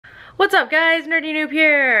What's up guys, Nerdy Noob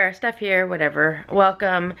here, Steph here, whatever.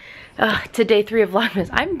 Welcome to day 3 of Vlogmas.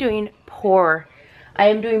 I'm doing poor. I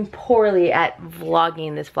am doing poorly at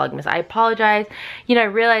vlogging this Vlogmas. I apologize. You know, I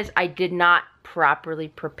realized I did not properly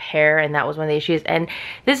prepare, and that was one of the issues. And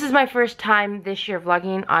this is my first time this year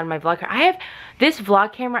vlogging on my vlog camera. I have this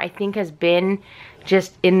vlog camera, I think, has been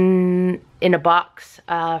just in a box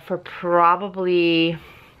for probably,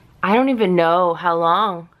 I don't even know how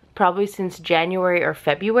long. Probably since January or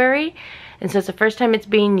February, and so it's the first time it's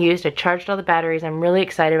being used. I charged all the batteries. I'm really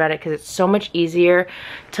excited about it because it's so much easier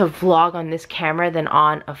to vlog on this camera than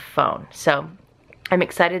on a phone. So I'm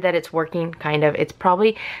excited that it's working, kind of. It's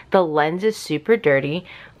probably, the lens is super dirty,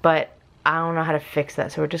 but I don't know how to fix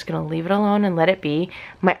that, so we're just gonna leave it alone and let it be.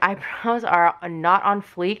 My eyebrows are not on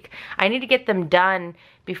fleek. I need to get them done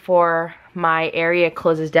before my area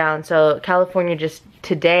closes down. So California just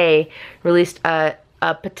today released a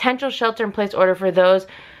potential shelter-in-place order for those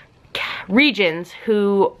regions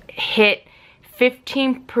who hit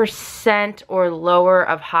 15% or lower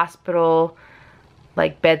of hospital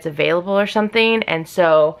beds available or something. And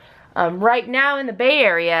so right now in the Bay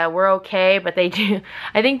Area we're okay, but they do,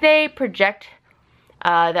 I think they project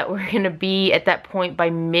that we're gonna be at that point by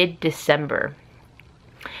mid-December,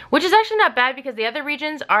 which is actually not bad because the other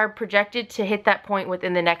regions are projected to hit that point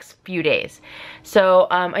within the next few days. So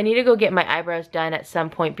I need to go get my eyebrows done at some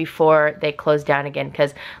point before they close down again,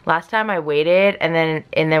 because last time I waited and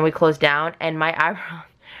then we closed down, and my eyebrows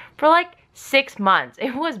for like 6 months,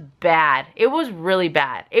 it was bad. It was really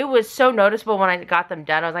bad. It was so noticeable when I got them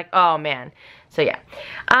done. I was like, oh man. So yeah,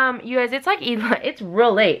 you guys, it's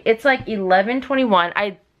real late. It's like 11:21.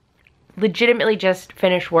 I legitimately just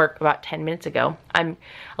finished work about 10 minutes ago. I'm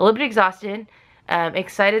a little bit exhausted.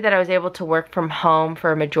 Excited that I was able to work from home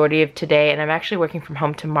for a majority of today, and I'm actually working from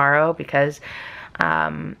home tomorrow because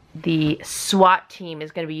the SWAT team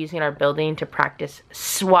is going to be using our building to practice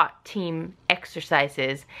SWAT team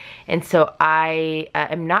exercises, and so I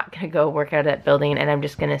am not going to go work out of that building, and I'm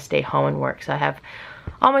just going to stay home and work. So I have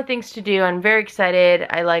all my things to do. I'm very excited.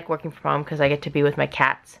 I like working from home because I get to be with my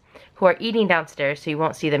cats, who are eating downstairs, so you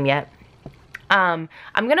won't see them yet. I'm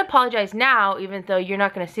gonna apologize now, even though you're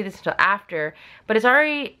not gonna see this until after, but it's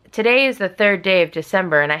already, today is the 3rd day of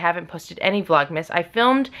December and I haven't posted any Vlogmas. I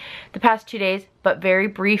filmed the past 2 days, but very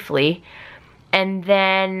briefly, and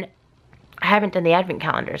then I haven't done the advent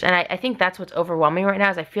calendars, and I think that's what's overwhelming right now,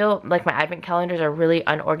 is I feel like my advent calendars are really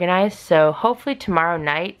unorganized. So hopefully tomorrow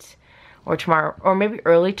night, or tomorrow, or maybe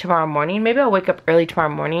early tomorrow morning, maybe I'll wake up early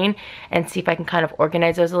tomorrow morning and see if I can kind of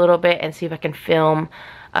organize those a little bit and see if I can film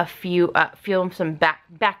a few, film some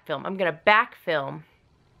back film. I'm gonna back film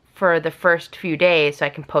for the first few days so I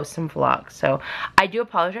can post some vlogs. So I do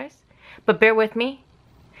apologize, but bear with me.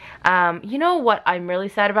 You know what I'm really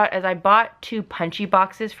sad about is I bought 2 punchy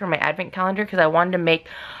boxes for my advent calendar because I wanted to make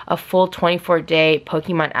a full 24-day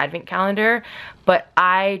Pokemon advent calendar, but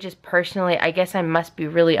I just personally, I guess I must be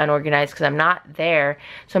really unorganized because I'm not there.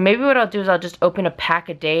 So maybe what I'll do is I'll just open a pack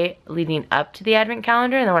a day leading up to the advent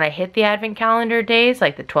calendar, and then when I hit the advent calendar days,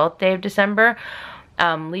 like the 12th day of December,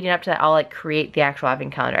 leading up to that, I'll create the actual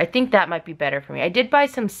advent calendar. I think that might be better for me. I did buy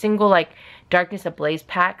some single Darkness Ablaze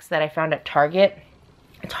packs that I found at Target.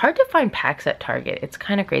 It's hard to find packs at Target. It's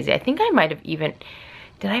kind of crazy. I think I might have even,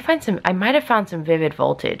 I might have found some Vivid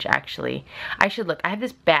Voltage, actually. I should look. I have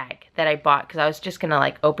this bag that I bought because I was just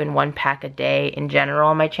gonna open 1 pack a day in general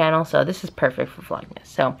on my channel. So this is perfect for Vlogmas.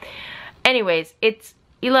 So anyways, it's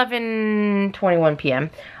 11:21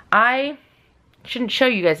 p.m. I shouldn't show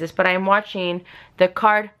you guys this, but I am watching the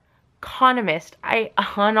Card Economist.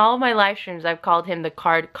 On all my live streams, I've called him the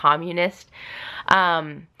Card Communist.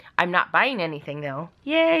 I'm not buying anything though.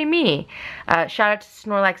 Yay me. Shout out to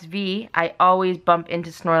Snorlax V. I always bump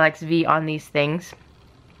into Snorlax V on these things,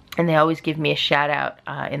 and they always give me a shout out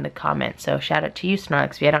in the comments. So shout out to you,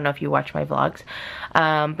 Snorlax V. I don't know if you watch my vlogs.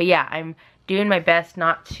 But yeah, I'm doing my best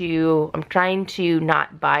not to, I'm trying to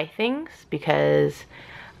not buy things because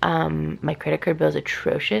my credit card bill is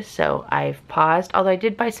atrocious. So I've paused, although I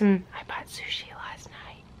did buy some, I bought sushi last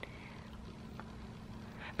night.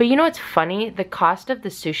 But you know what's funny? The cost of the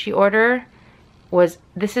sushi order was,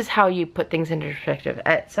 this is how you put things into perspective.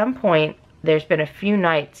 At some point, there's been a few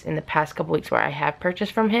nights in the past couple weeks where I have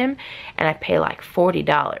purchased from him, and I pay like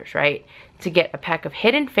 $40, right? To get a pack of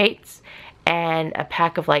Hidden Fates and a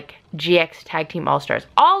pack of GX Tag Team All-Stars.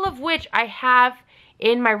 All of which I have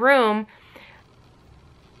in my room.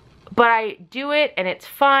 But I do it and it's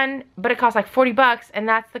fun, but it costs like 40 bucks, and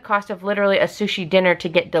that's the cost of literally a sushi dinner to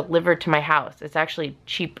get delivered to my house. It's actually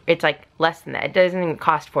cheap. It's less than that. It doesn't even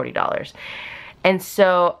cost $40. And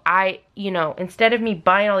so I, you know, instead of me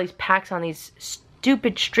buying all these packs on these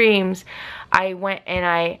stupid streams, I went and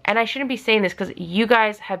I shouldn't be saying this because you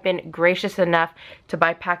guys have been gracious enough to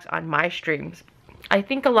buy packs on my streams. I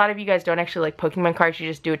think a lot of you guys don't actually like Pokemon cards, you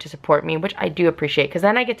just do it to support me, which I do appreciate, because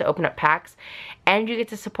then I get to open up packs and you get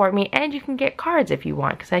to support me and you can get cards if you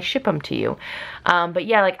want, because I ship them to you. But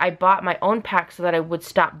yeah, like I bought my own packs so that I would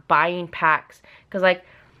stop buying packs, because like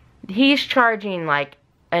he's charging like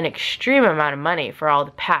an extreme amount of money for all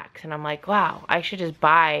the packs, and I'm like, wow, I should just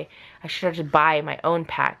buy my own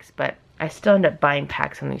packs, but I still end up buying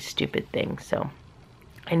packs on these stupid things, so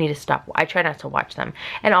I need to stop. I try not to watch them.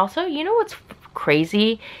 And also, you know what's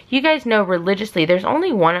crazy? You guys know religiously, there's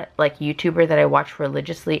only one like YouTuber that I watch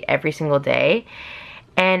religiously every single day,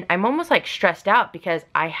 and I'm almost like stressed out because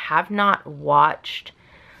I have not watched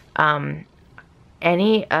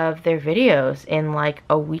any of their videos in like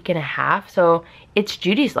a week and a half. So it's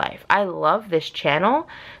Judy's Life. I love this channel.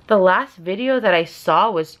 The last video that I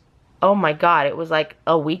saw was, oh my god, it was like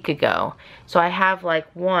a week ago. So I have like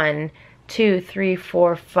 1, 2, 3,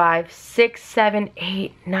 4, 5, 6, 7,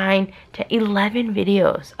 8, 9, 10, 11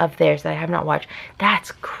 videos of theirs that I have not watched.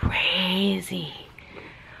 That's crazy.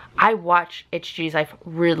 I watch It's Judy's Life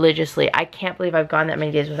religiously. I can't believe I've gone that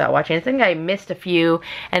many days without watching. I think I missed a few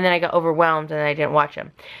and then I got overwhelmed and I didn't watch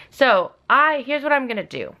them. So here's what I'm gonna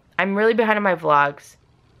do. I'm really behind on my vlogs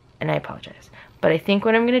and I apologize. But I think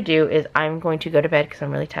what I'm gonna do is I'm going to go to bed because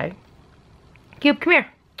I'm really tired. Cube, come here.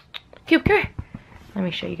 Cube, come here. Let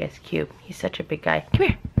me show you guys Cube. He's such a big guy. Come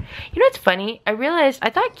here. You know what's funny? I realized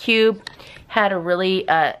I thought Cube had a really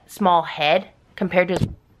small head compared to his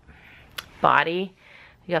body.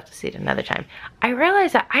 You have to see it another time. I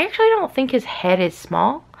realized that I actually don't think his head is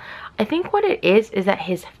small. I think what it is that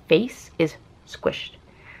his face is squished.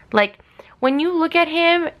 Like when you look at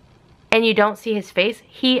him and you don't see his face,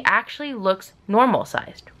 he actually looks normal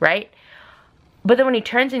sized, right? But then when he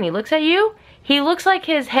turns and he looks at you, he looks like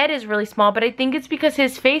his head is really small, but I think it's because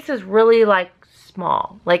his face is really like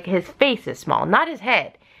small. Like his face is small, not his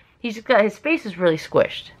head. He's just got, his face is really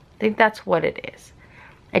squished. I think that's what it is.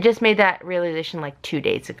 I just made that realization like 2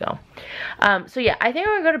 days ago. So yeah, I think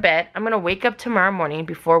I'm gonna go to bed. I'm gonna wake up tomorrow morning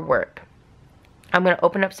before work. I'm gonna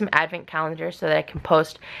open up some advent calendars so that I can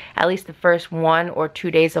post at least the first 1 or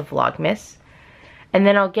 2 days of Vlogmas. And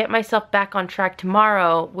then I'll get myself back on track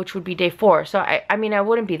tomorrow, which would be day 4. So I mean, I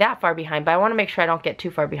wouldn't be that far behind, but I wanna make sure I don't get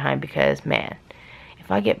too far behind because man, if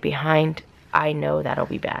I get behind, I know that'll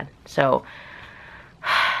be bad. So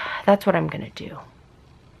that's what I'm gonna do.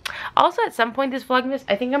 Also, at some point this Vlogmas,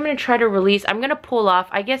 I think I'm going to try to release, I'm going to pull off,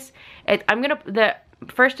 I guess, I'm going to, the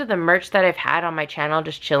first of the merch that I've had on my channel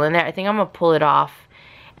just chilling there, I think I'm going to pull it off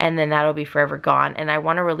and then that'll be forever gone. And I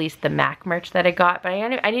want to release the MAC merch that I got, but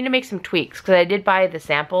I need to make some tweaks because I did buy the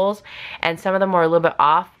samples and some of them were a little bit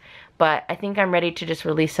off, but I think I'm ready to just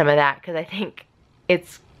release some of that because I think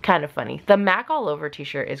it's kind of funny. The MAC all over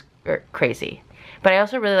t-shirt is crazy, but I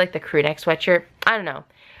also really like the crew neck sweatshirt. I don't know.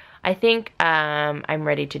 I think I'm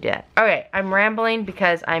ready to do that. Okay, I'm rambling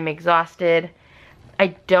because I'm exhausted. I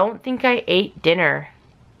don't think I ate dinner.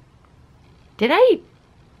 Did I eat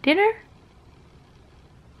dinner?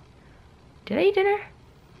 Did I eat dinner?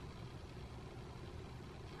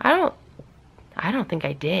 I don't think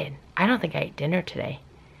I did. I don't think I ate dinner today.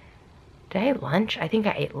 Did I eat lunch? I think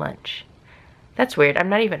I ate lunch. That's weird. I'm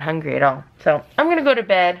not even hungry at all. So I'm gonna go to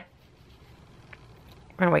bed.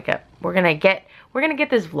 We're gonna wake up. We're gonna get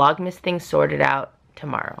this Vlogmas thing sorted out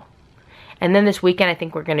tomorrow. And then this weekend, I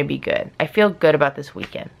think we're gonna be good. I feel good about this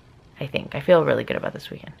weekend. I feel really good about this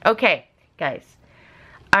weekend. Okay, guys.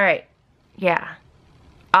 All right, yeah.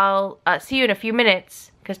 I'll see you in a few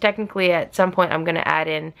minutes because technically at some point I'm gonna add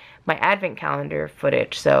in my advent calendar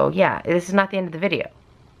footage. So yeah, this is not the end of the video,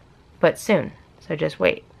 but soon, so just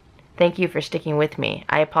wait. Thank you for sticking with me.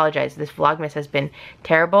 I apologize. This Vlogmas has been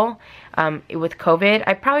terrible. With COVID,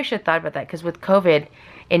 I probably should have thought about that because with COVID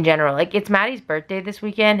in general, like it's Maddie's birthday this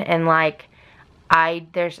weekend and like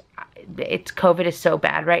COVID is so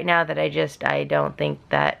bad right now that I don't think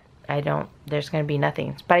that there's gonna be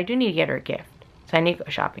nothing. But I do need to get her a gift. So I need to go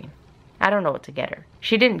shopping. I don't know what to get her.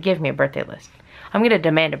 She didn't give me a birthday list. I'm gonna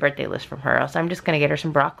demand a birthday list from her, else I'm just gonna get her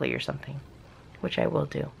some broccoli or something, which I will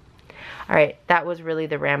do. Alright, that was really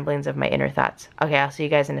the ramblings of my inner thoughts. Okay, I'll see you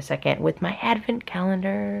guys in a second with my advent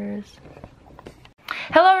calendars.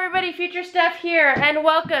 Hello everybody, Future Steph here, and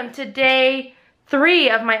welcome to day 3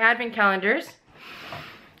 of my advent calendars.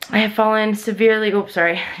 I have fallen severely, oops,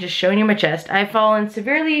 sorry, just showing you my chest. I've fallen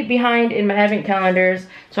severely behind in my advent calendars,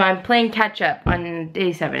 so I'm playing catch up on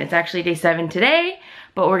day 7. It's actually day 7 today,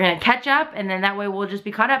 but we're gonna catch up, and then that way we'll just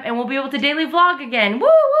be caught up, and we'll be able to daily vlog again. Woo,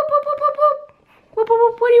 whoop, whoop, whoop, whoop, whoop. Whoop,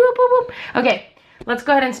 whoop, whoop, whoop, whoop, whoop. Okay, let's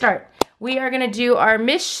go ahead and start. we are gonna do our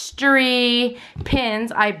mystery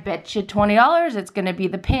pins. I bet you $20 it's gonna be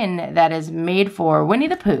the pin that is made for Winnie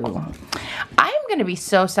the Pooh. I'm gonna be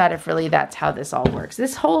so sad if really that's how this all works.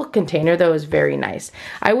 This whole container though is very nice.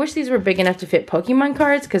 I wish these were big enough to fit Pokemon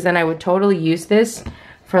cards, because then I would totally use this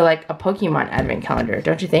for like a Pokemon advent calendar,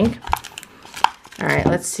 don't you think? All right,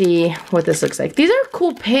 let's see what this looks like. These are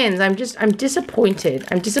cool pins. I'm disappointed.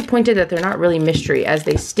 I'm disappointed that they're not really mystery as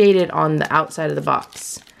they stated on the outside of the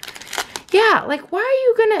box. Yeah, like why are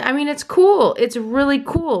you gonna, I mean, it's cool. It's really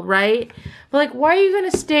cool, right? But like, why are you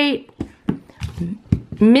gonna state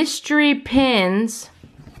mystery pins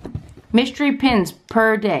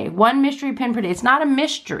per day? One mystery pin per day. It's not a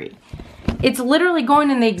mystery. It's literally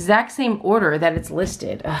going in the exact same order that it's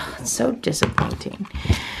listed. Ugh, it's so disappointing.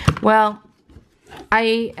 Well,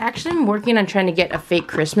 I actually am working on trying to get a fake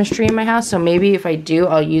Christmas tree in my house, so maybe if I do,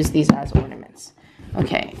 I'll use these as ornaments.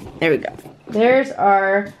 Okay, there we go. There's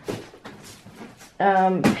our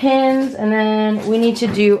pins, and then we need to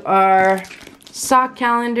do our sock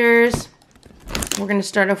calendars. We're going to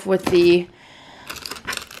start off with the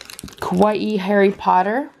Kawaii Harry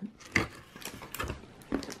Potter.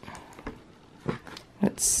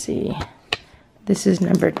 Let's see. This is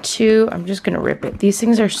number 2. I'm just going to rip it. These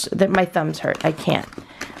things are, that my thumbs hurt. I can't.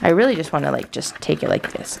 I really just want to like just take it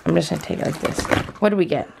like this. I'm just going to take it like this. What do we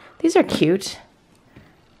get? These are cute.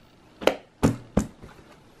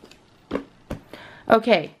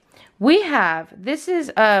 Okay. We have, this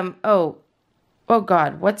is, oh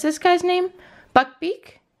God, what's this guy's name?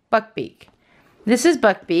 Buckbeak? Buckbeak. This is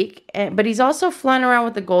Buckbeak, but he's also flying around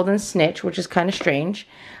with the golden snitch, which is kind of strange.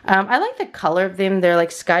 I like the color of them. They're like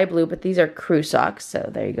sky blue, but these are crew socks. So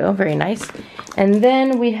there you go. Very nice. And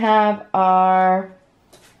then we have our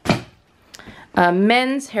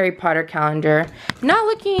men's Harry Potter calendar. Not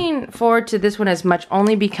looking forward to this one as much,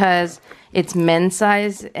 only because it's men's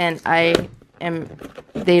size and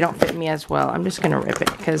they don't fit me as well. I'm just going to rip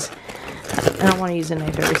it because I don't want to use a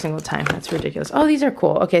knife every single time. That's ridiculous. Oh, these are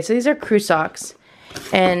cool. Okay, so these are crew socks.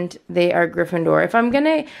 And they are Gryffindor. If I'm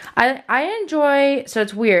gonna, I enjoy, so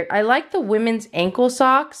it's weird. I like the women's ankle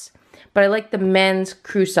socks, but I like the men's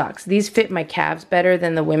crew socks. These fit my calves better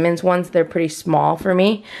than the women's ones. They're pretty small for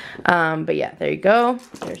me. But yeah, there you go.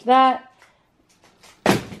 There's that.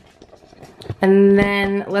 And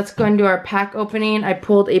then let's go and do our pack opening. I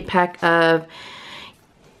pulled a pack of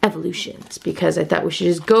Evolutions because I thought we should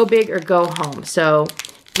just go big or go home. So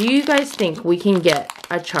do you guys think we can get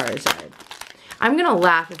a Charizard? I'm going to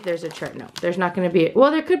laugh if there's a Charizard. No, there's not going to be. Well,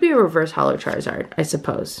 there could be a reverse holo Charizard, I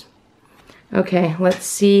suppose. Okay, let's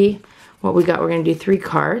see what we got. We're going to do 3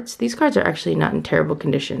 cards. These cards are actually not in terrible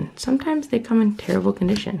condition. Sometimes they come in terrible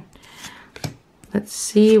condition. Let's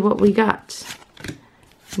see what we got.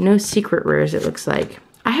 No secret rares, it looks like.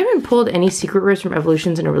 I haven't pulled any secret rares from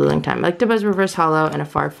Evolutions in a really long time. I like the Buzz Reverse Holo and a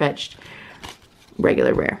Far-Fetched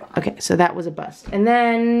regular rare. Okay, so that was a bust. And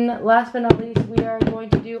then, last but not least, we are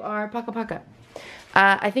going to do our Paka Paka.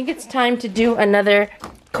 I think it's time to do another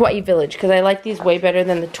Kawaii Village because I like these way better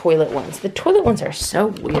than the toilet ones. The toilet ones are so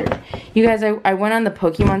weird. You guys, I went on the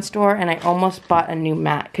Pokemon store and I almost bought a new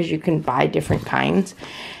mat because you can buy different kinds.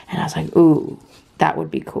 And I was like, ooh, that would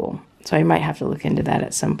be cool. So I might have to look into that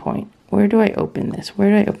at some point. Where do I open this? Where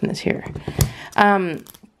do I open this? Here.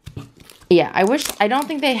 Yeah, I don't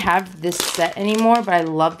think they have this set anymore, but I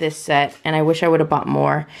love this set, and I wish I would have bought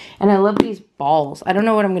more. And I love these balls. I don't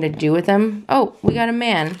know what I'm going to do with them. Oh, we got a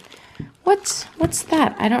man. What's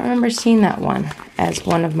that? I don't remember seeing that one as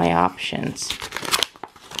one of my options.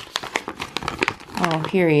 Oh,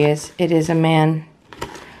 here he is. It is a man.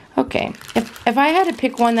 Okay, if I had to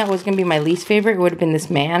pick one that was going to be my least favorite, it would have been this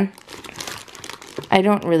man. I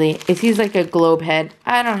don't really, if he's like a globe head,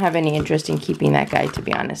 I don't have any interest in keeping that guy, to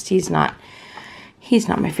be honest. He's not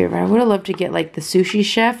my favorite. I would have loved to get like the sushi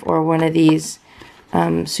chef or one of these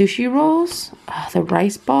sushi rolls. The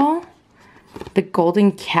rice ball. The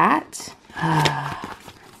golden cat.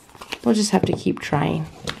 We'll just have to keep trying.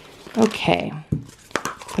 Okay.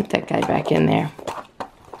 Put that guy back in there.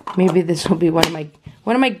 Maybe this will be one of my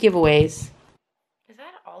giveaways. Is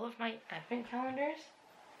that all of my advent calendars?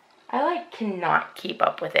 I like cannot keep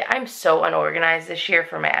up with it. I'm so unorganized this year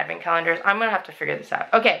for my advent calendars. I'm gonna have to figure this out.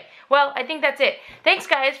 Okay, well, I think that's it. Thanks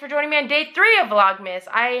guys for joining me on day 3 of Vlogmas.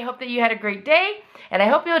 I hope that you had a great day, and I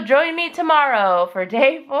hope you'll join me tomorrow for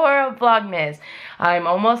day 4 of Vlogmas. I'm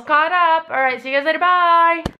almost caught up. All right, see you guys later, bye.